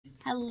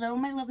Hello,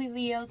 my lovely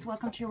Leos.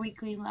 Welcome to your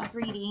weekly love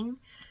reading.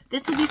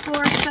 This will be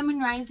for Sun, Moon,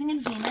 Rising,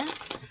 and Venus.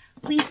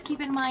 Please keep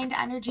in mind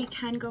energy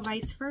can go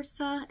vice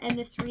versa, and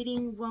this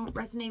reading won't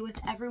resonate with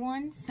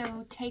everyone,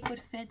 so take what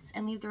fits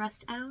and leave the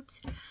rest out.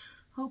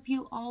 Hope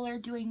you all are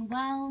doing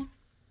well.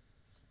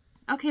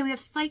 Okay, we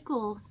have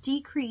cycle,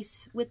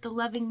 decrease with the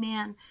loving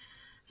man.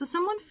 So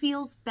someone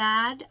feels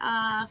bad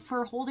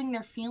for holding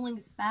their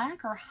feelings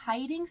back or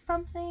hiding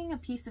something, a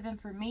piece of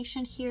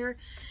information here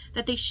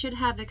that they should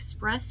have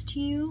expressed to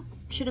you,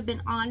 should have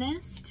been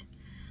honest.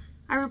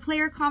 I replay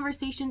our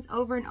conversations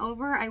over and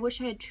over. I wish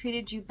I had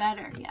treated you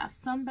better. Yeah,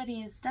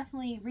 somebody is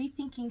definitely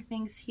rethinking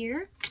things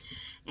here,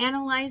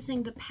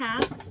 analyzing the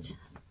past.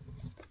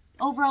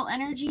 Overall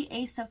energy,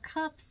 Ace of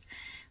Cups.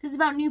 This is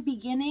about new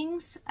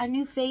beginnings, a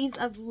new phase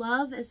of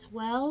love as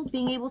well,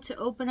 being able to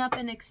open up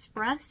and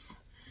express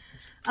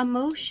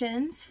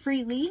emotions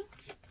freely.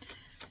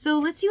 So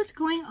let's see what's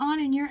going on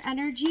in your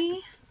energy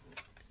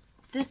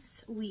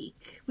this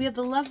week. We have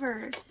the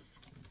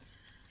Lovers.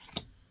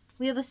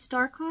 We have the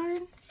Star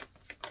card.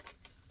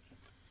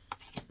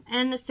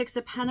 And the Six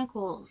of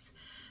Pentacles.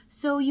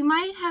 So you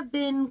might have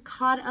been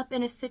caught up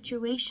in a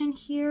situation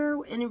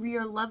here in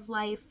your love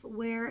life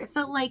where it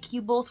felt like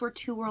you both were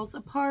two worlds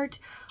apart,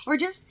 or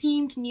just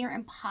seemed near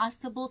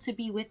impossible to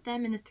be with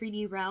them in the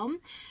 3D realm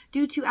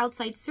due to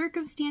outside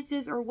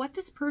circumstances or what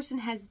this person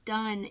has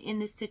done in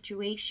this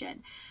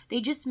situation.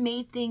 They just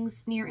made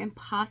things near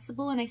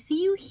impossible, and I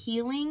see you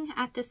healing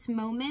at this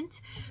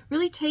moment,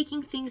 really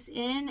taking things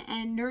in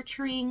and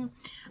nurturing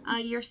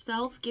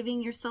yourself,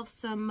 giving yourself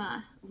some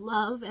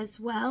love as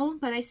well.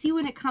 But I see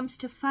when it comes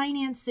to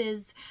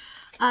finances,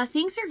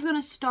 things are going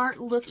to start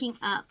looking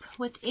up.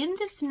 Within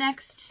this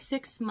next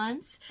 6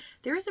 months,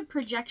 there is a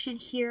projection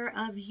here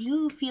of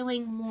you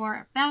feeling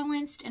more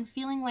balanced and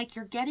feeling like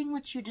you're getting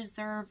what you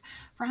deserve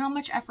for how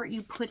much effort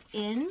you put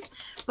in,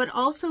 but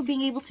also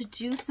being able to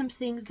do some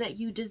things that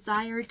you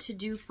desired to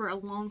do for a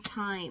long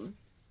time.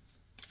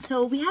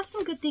 So we have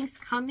some good things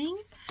coming.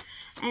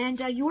 And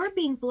you are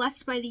being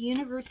blessed by the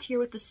universe here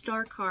with the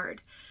Star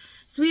card.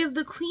 So we have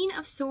the Queen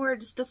of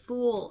Swords, the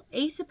Fool,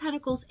 Ace of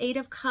Pentacles, Eight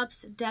of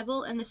Cups,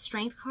 Devil, and the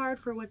Strength card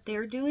for what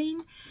they're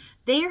doing.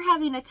 They are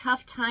having a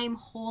tough time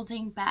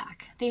holding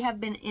back. They have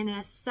been in an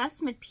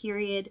assessment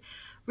period,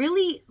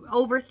 really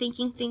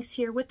overthinking things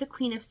here with the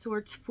Queen of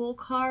Swords Fool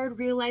card,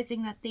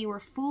 realizing that they were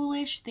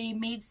foolish, they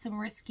made some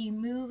risky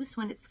moves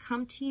when it's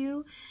come to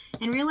you,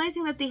 and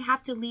realizing that they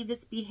have to leave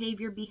this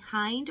behavior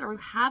behind or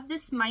have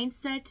this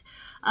mindset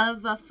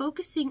of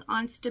focusing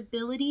on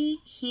stability,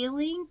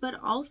 healing, but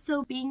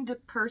also being the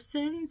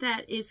person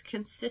that is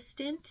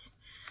consistent.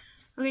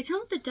 Okay, tell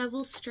me the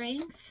Devil's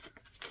strength.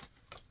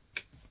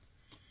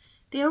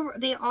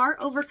 They are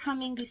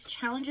overcoming these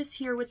challenges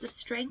here with the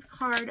Strength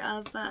card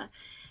of,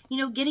 you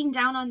know, getting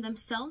down on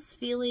themselves,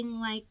 feeling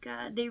like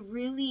they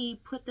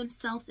really put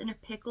themselves in a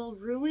pickle,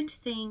 ruined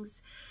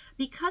things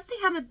because they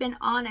haven't been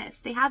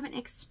honest. They haven't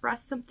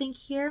expressed something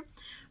here.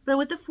 But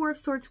with the Four of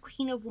Swords,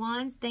 Queen of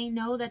Wands, they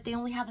know that they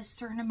only have a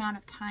certain amount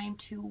of time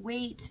to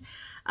wait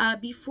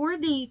before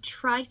they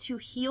try to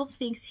heal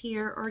things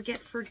here or get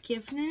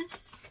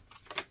forgiveness.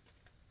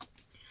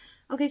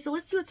 Okay, so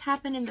let's see what's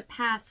happened in the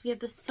past. We have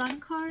the Sun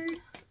card,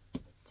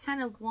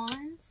 Ten of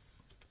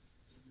Wands,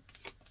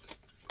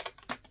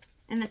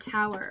 and the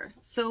Tower.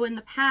 So in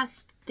the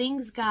past,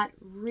 things got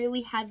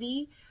really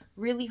heavy,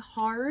 really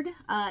hard.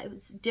 It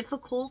was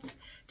difficult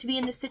to be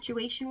in this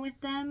situation with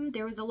them.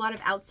 There was a lot of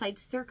outside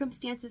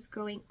circumstances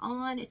going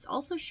on. It's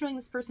also showing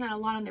this person had a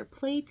lot on their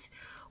plate,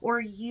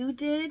 or you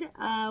did,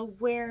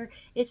 where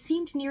it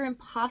seemed near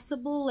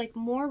impossible, like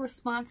more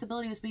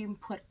responsibility was being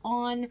put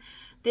on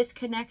this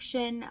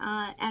connection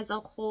as a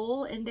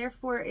whole, and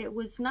therefore it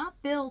was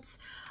not built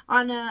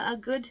on a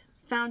good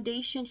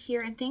foundation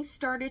here, and things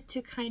started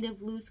to kind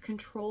of lose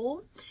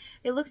control.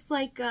 It looks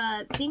like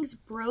things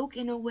broke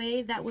in a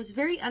way that was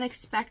very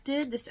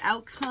unexpected. This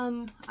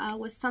outcome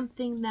was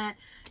something that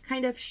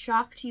kind of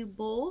shocked you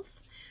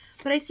both.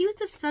 But I see with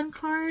the Sun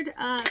card,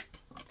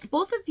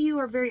 both of you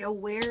are very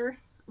aware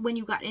when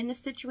you got in the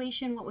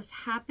situation, what was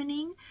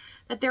happening,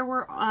 that there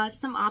were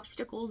some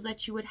obstacles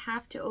that you would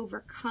have to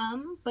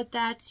overcome, but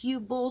that you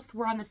both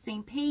were on the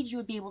same page. You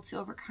would be able to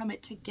overcome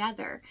it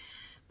together.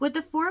 With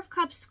the Four of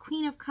Cups,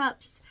 Queen of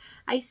Cups,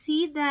 I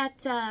see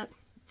that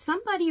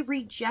somebody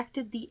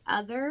rejected the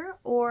other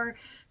or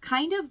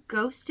kind of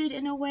ghosted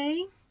in a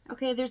way.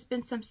 Okay, there's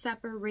been some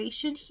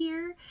separation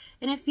here,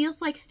 and it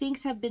feels like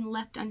things have been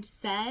left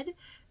unsaid.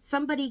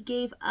 Somebody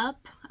gave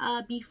up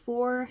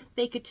before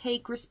they could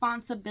take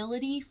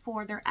responsibility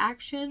for their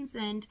actions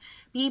and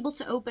be able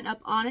to open up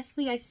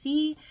honestly. I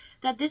see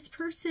that this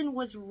person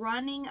was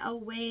running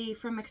away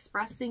from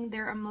expressing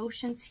their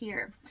emotions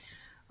here.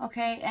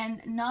 Okay,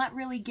 and not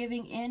really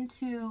giving in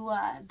to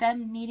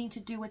them needing to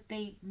do what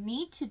they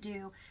need to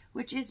do,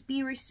 which is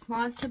be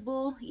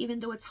responsible, even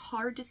though it's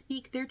hard to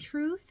speak their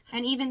truth.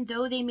 And even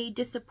though they may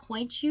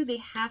disappoint you, they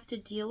have to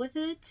deal with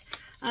it.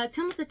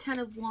 Tell me the Ten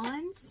of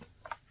Wands.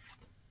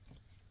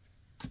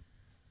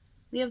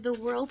 We have the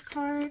World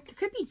card. There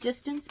could be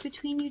distance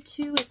between you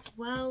two as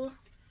well.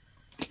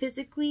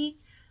 physically,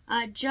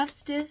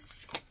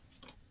 Justice,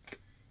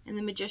 and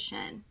the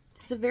Magician.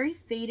 It's a very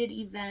fated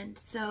event.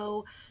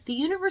 So the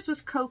universe was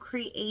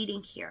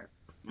co-creating here.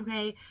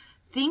 Okay.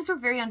 Things were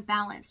very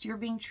unbalanced. You're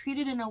being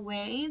treated in a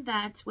way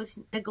that was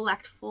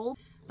neglectful.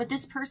 But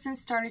this person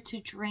started to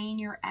drain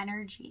your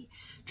energy,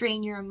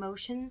 drain your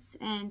emotions,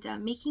 and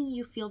making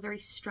you feel very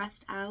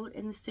stressed out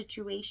in the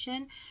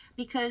situation,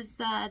 because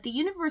the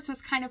universe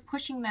was kind of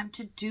pushing them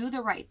to do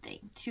the right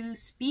thing, to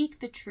speak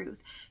the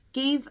truth,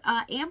 gave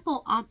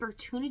ample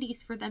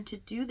opportunities for them to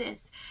do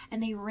this,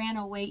 and they ran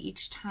away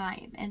each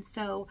time. And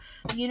so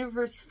the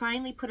universe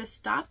finally put a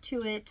stop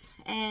to it,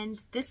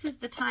 and this is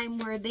the time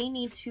where they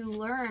need to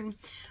learn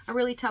a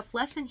really tough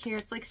lesson here.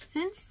 It's like,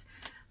 since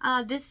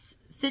this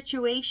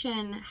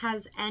situation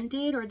has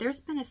ended, or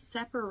there's been a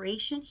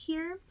separation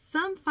here,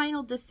 some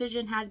final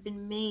decision had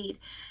been made,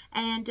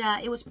 and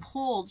it was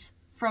pulled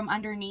from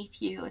underneath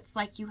you. It's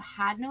like you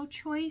had no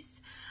choice.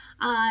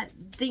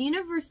 The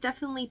universe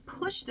definitely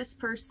pushed this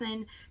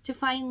person to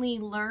finally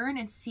learn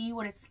and see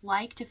what it's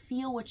like to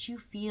feel what you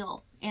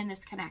feel in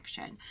this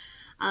connection.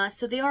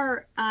 So they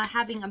are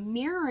having a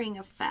mirroring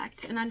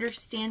effect and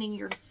understanding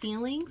your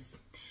feelings.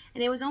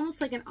 And it was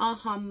almost like an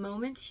aha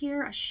moment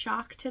here, a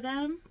shock to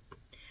them.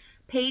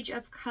 Page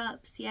of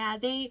Cups. Yeah,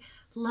 they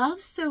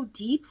love so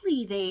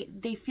deeply.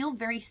 They feel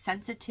very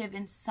sensitive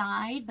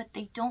inside, but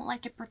they don't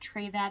like to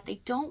portray that.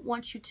 They don't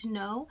want you to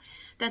know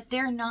that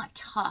they're not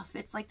tough.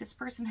 It's like this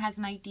person has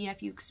an idea.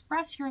 If you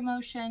express your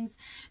emotions,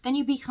 then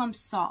you become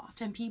soft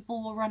and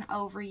people will run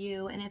over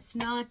you. And it's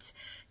not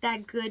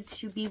that good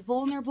to be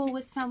vulnerable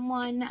with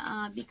someone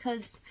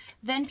because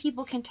then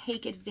people can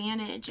take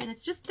advantage. And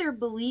it's just their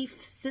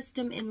belief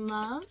system in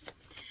love.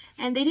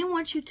 And they didn't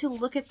want you to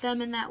look at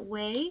them in that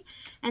way.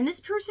 And this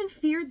person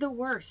feared the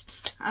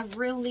worst of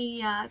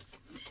really,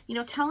 you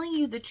know, telling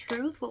you the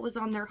truth, what was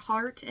on their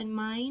heart and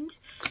mind.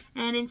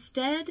 And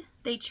instead,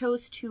 they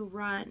chose to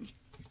run.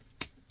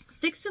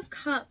 6 of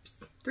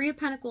Cups, 3 of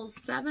Pentacles,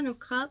 7 of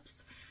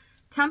Cups,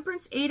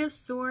 Temperance, 8 of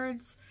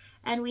Swords,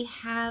 and we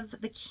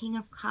have the King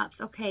of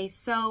Cups. Okay,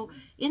 so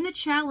in the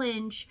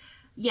challenge,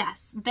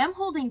 yes, them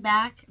holding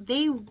back,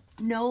 they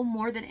know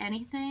more than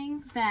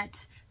anything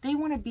that they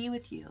want to be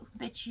with you,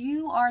 that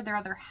you are their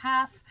other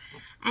half.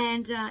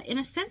 And in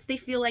a sense, they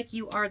feel like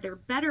you are their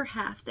better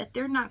half, that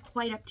they're not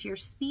quite up to your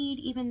speed,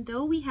 even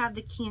though we have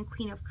the King and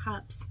Queen of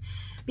Cups.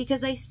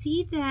 Because I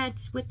see that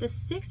with the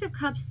 6 of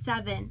Cups,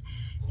 7,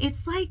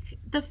 it's like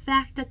the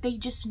fact that they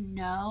just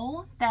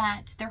know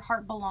that their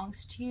heart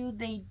belongs to you.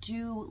 They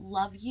do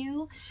love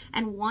you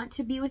and want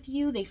to be with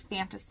you. They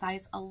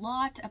fantasize a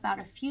lot about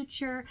a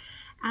future.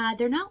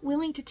 They're not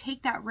willing to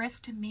take that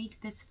risk to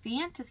make this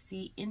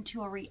fantasy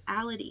into a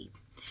reality.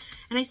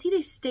 And I see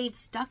they stayed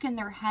stuck in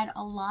their head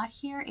a lot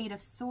here. 8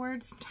 of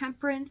Swords,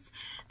 Temperance.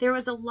 There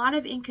was a lot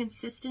of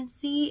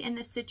inconsistency in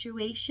this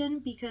situation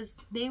because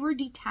they were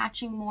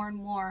detaching more and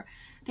more.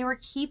 They were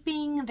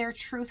keeping their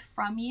truth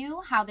from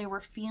you, how they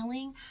were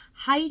feeling,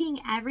 hiding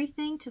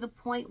everything to the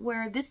point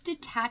where this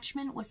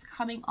detachment was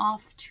coming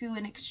off to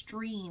an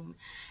extreme.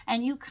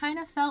 And you kind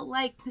of felt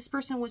like this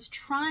person was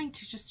trying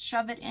to just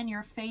shove it in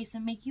your face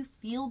and make you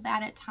feel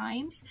bad at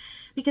times,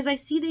 because I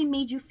see they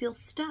made you feel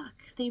stuck.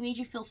 They made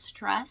you feel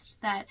stressed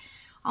that,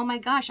 oh my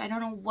gosh, I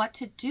don't know what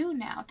to do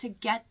now to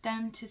get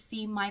them to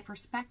see my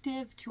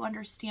perspective, to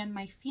understand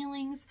my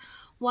feelings.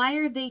 Why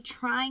are they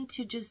trying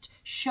to just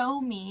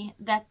show me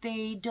that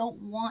they don't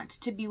want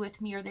to be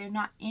with me or they're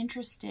not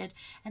interested?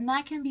 And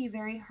that can be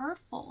very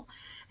hurtful.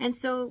 And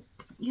so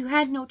you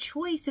had no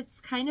choice. It's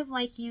kind of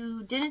like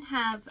you didn't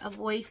have a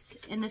voice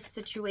in this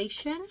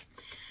situation.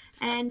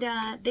 And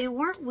they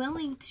weren't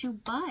willing to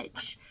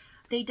budge.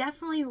 They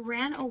definitely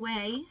ran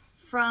away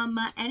from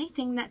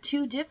anything that's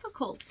too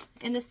difficult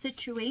in the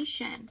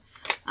situation.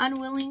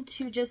 Unwilling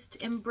to just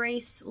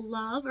embrace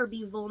love or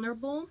be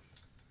vulnerable.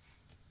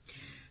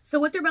 So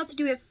what they're about to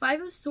do, we have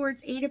 5 of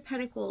Swords, 8 of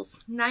Pentacles,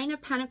 9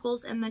 of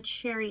Pentacles, and the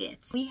Chariot.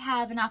 We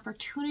have an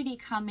opportunity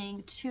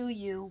coming to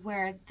you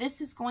where this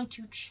is going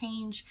to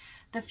change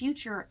the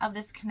future of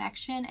this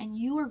connection, and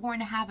you are going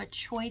to have a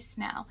choice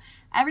now.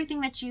 Everything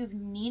that you've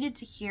needed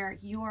to hear,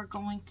 you are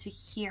going to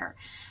hear.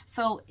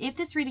 So if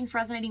this reading's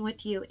resonating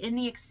with you in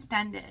the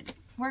extended,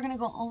 we're going to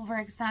go over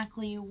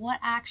exactly what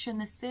action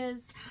this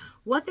is,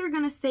 what they're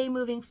going to say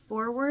moving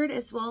forward,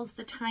 as well as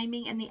the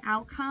timing and the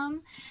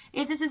outcome.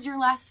 If this is your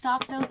last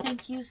stop, though,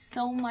 thank you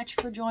so much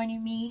for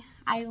joining me.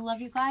 I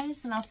love you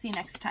guys, and I'll see you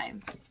next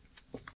time.